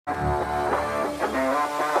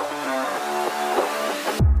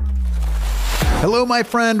Hello, my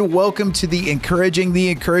friend. Welcome to the Encouraging the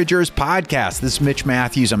Encouragers podcast. This is Mitch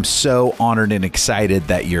Matthews. I'm so honored and excited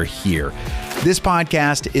that you're here. This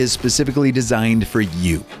podcast is specifically designed for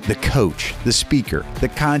you, the coach, the speaker, the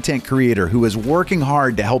content creator who is working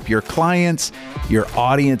hard to help your clients, your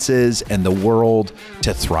audiences, and the world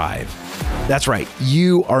to thrive. That's right.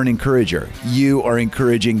 You are an encourager. You are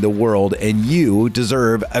encouraging the world, and you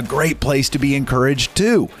deserve a great place to be encouraged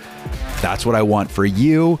too. That's what I want for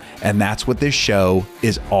you, and that's what this show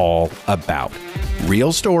is all about.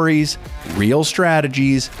 Real stories, real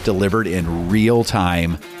strategies delivered in real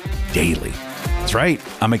time daily. That's right.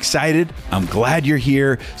 I'm excited. I'm glad you're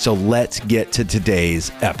here. So let's get to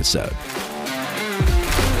today's episode.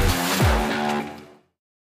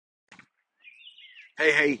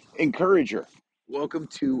 Hey, encourager. Welcome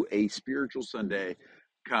to a Spiritual Sunday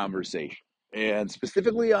conversation. And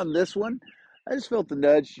specifically on this one, I just felt the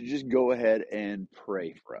nudge to just go ahead and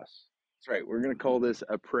pray for us. That's right. We're going to call this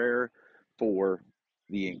a prayer for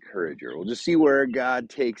the encourager. We'll just see where God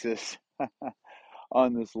takes us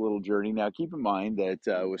on this little journey. Now, keep in mind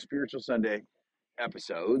that with Spiritual Sunday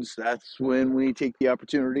episodes, that's when we take the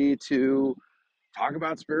opportunity to talk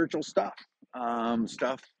about spiritual stuff,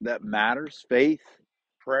 stuff that matters, faith,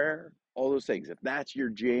 prayer, all those things. If that's your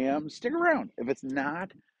jam, stick around. If it's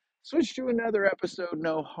not, switch to another episode.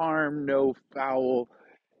 No harm, no foul.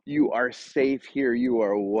 You are safe here. You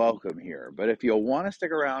are welcome here. But if you'll want to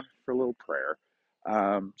stick around for a little prayer,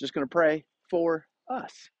 just going to pray for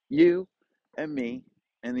us, you and me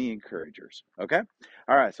and the encouragers. Okay?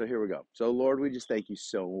 All right, so here we go. So Lord, we just thank you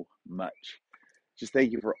so much. Just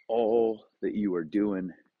thank you for all that you are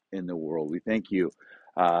doing in the world. We thank you.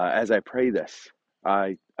 As I pray this,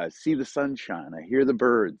 I see the sunshine. I hear the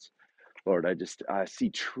birds. Lord, I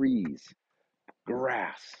see trees,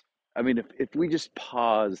 grass. I mean, if we just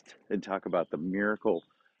paused and talk about the miracle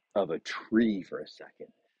of a tree for a second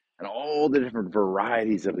and all the different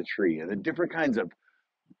varieties of the tree and the different kinds of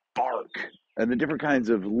bark and the different kinds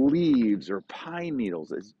of leaves or pine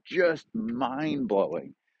needles, it's just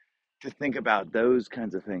mind-blowing to think about those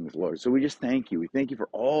kinds of things, Lord. So we just thank you. We thank you for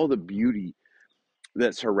all the beauty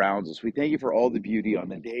that surrounds us. We thank you for all the beauty on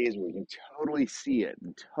the days where we can totally see it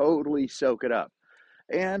and totally soak it up.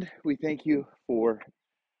 And we thank you for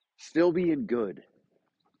still being good,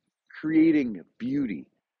 creating beauty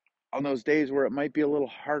on those days where it might be a little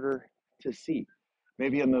harder to see.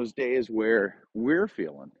 Maybe on those days where we're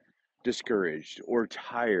feeling discouraged or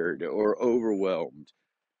tired or overwhelmed.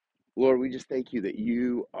 Lord, we just thank you that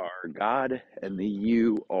you are God and that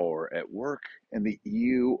you are at work and that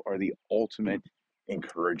you are the ultimate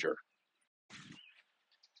encourager.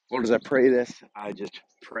 Lord, as I pray this, I just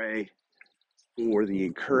pray for the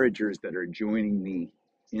encouragers that are joining me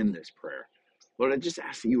in this prayer. Lord, I just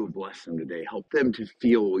ask that you would bless them today. Help them to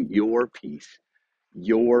feel your peace,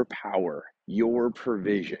 your power, your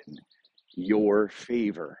provision, your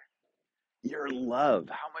favor, your love,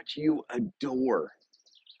 how much you adore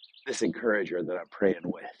this encourager that I'm praying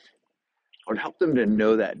with. Lord, help them to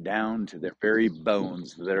know that down to their very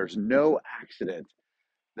bones. There's no accident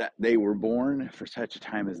that they were born for such a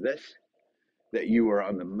time as this, that you are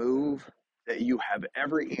on the move, that you have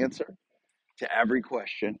every answer to every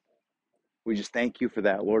question. We just thank you for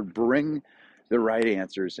that, Lord. Bring the right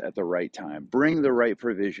answers at the right time. Bring the right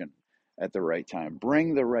provision at the right time.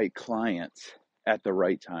 Bring the right clients at the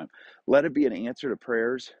right time. Let it be an answer to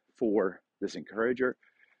prayers for this encourager,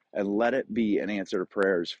 and let it be an answer to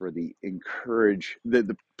prayers for the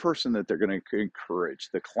person that they're going to encourage,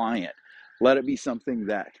 the client. Let it be something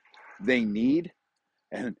that they need,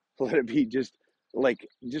 and let it be just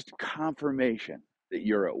confirmation that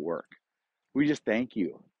you're at work. We just thank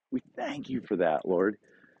you. We thank you for that, Lord.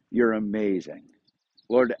 You're amazing.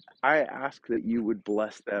 Lord, I ask that you would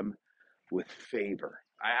bless them with favor.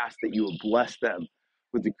 I ask that you would bless them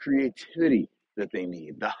with the creativity that they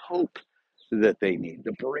need, the hope that they need,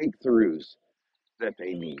 the breakthroughs that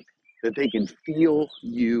they need, that they can feel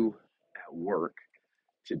you at work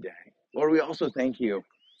today. Lord, we also thank you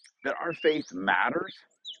that our faith matters,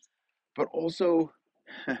 but also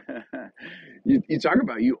you talk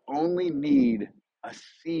about you only need a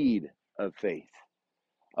seed of faith.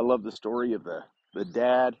 I love the story of the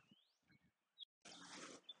dad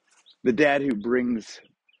who brings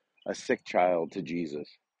a sick child to Jesus.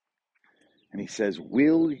 And he says,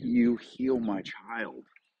 "Will you heal my child?"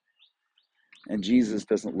 And Jesus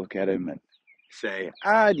doesn't look at him and say,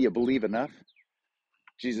 do you believe enough?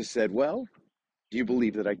 Jesus said, well, do you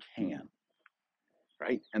believe that I can?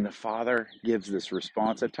 Right? And the father gives this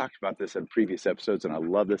response. I've talked about this in previous episodes, and I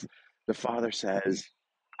love this. The father says,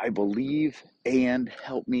 I believe, and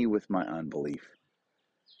help me with my unbelief.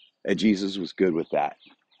 And Jesus was good with that.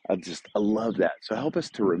 I love that. So help us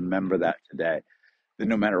to remember that today, that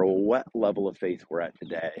no matter what level of faith we're at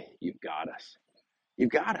today, you've got us. You've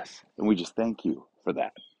got us. And we just thank you for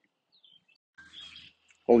that.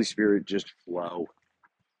 Holy Spirit, just flow.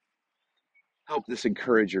 Help this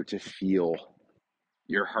encourager to feel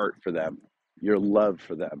your heart for them, your love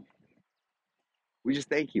for them. We just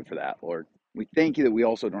thank you for that, Lord. We thank you that we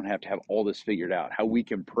also don't have to have all this figured out, how we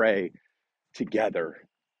can pray together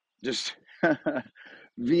just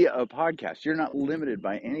via a podcast. You're not limited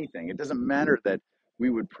by anything. It doesn't matter that we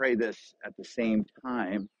would pray this at the same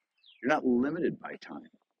time. You're not limited by time.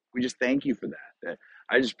 We just thank you for that.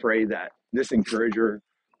 I just pray that this encourager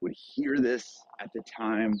would hear this at the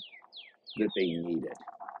time that they need it.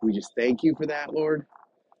 We just thank you for that, Lord.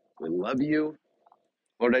 We love you.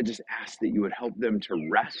 Lord, I just ask that you would help them to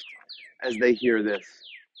rest as they hear this.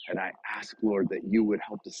 And I ask, Lord, that you would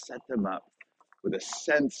help to set them up with a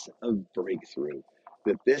sense of breakthrough,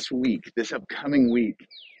 that this week, this upcoming week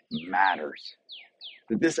matters,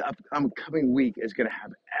 that this upcoming week is going to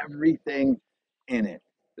have everything in it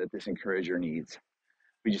that this encourager needs.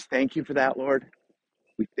 We just thank you for that, Lord.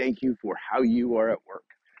 We thank you for how you are at work.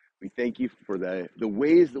 We thank you for the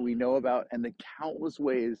ways that we know about and the countless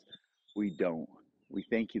ways we don't. We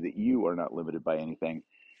thank you that you are not limited by anything,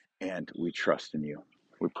 and we trust in you.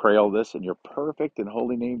 We pray all this in your perfect and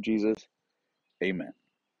holy name, Jesus. Amen.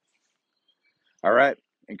 All right,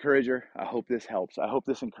 encourager, I hope this helps. I hope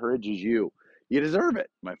this encourages you. You deserve it,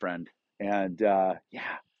 my friend. And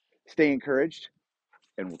stay encouraged,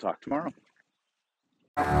 and we'll talk tomorrow.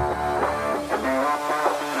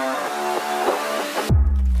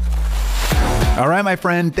 All right, my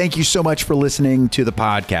friend, thank you so much for listening to the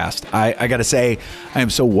podcast. I got to say, I am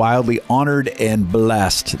so wildly honored and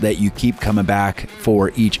blessed that you keep coming back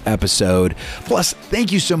for each episode. Plus,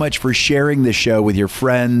 thank you so much for sharing the show with your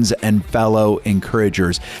friends and fellow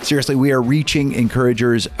encouragers. Seriously, we are reaching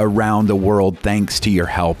encouragers around the world thanks to your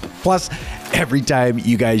help. Plus, every time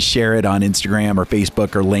you guys share it on Instagram or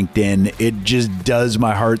Facebook or LinkedIn, it just does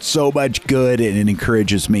my heart so much good and it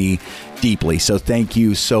encourages me deeply. So thank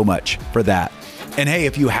you so much for that. And hey,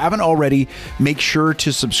 if you haven't already, make sure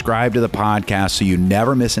to subscribe to the podcast so you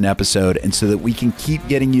never miss an episode and so that we can keep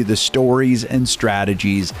getting you the stories and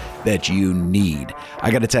strategies that you need.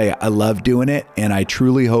 I got to tell you, I love doing it, and I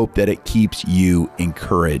truly hope that it keeps you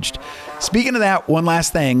encouraged. Speaking of that, one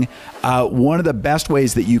last thing, one of the best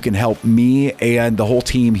ways that you can help me and the whole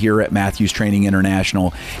team here at Matthews Training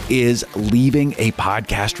International is leaving a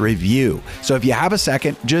podcast review. So if you have a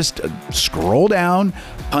second, just scroll down,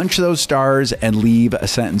 punch those stars, and leave a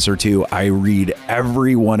sentence or two. I read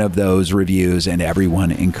every one of those reviews and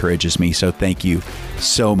everyone encourages me. So thank you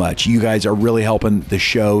so much. You guys are really helping the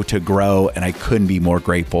show to grow, and I couldn't be more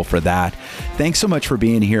grateful for that. Thanks so much for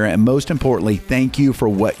being here. And most importantly, thank you for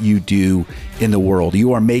what you do in the world.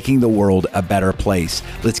 You are making the world a better place.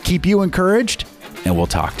 Let's keep you encouraged, and we'll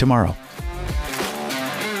talk tomorrow.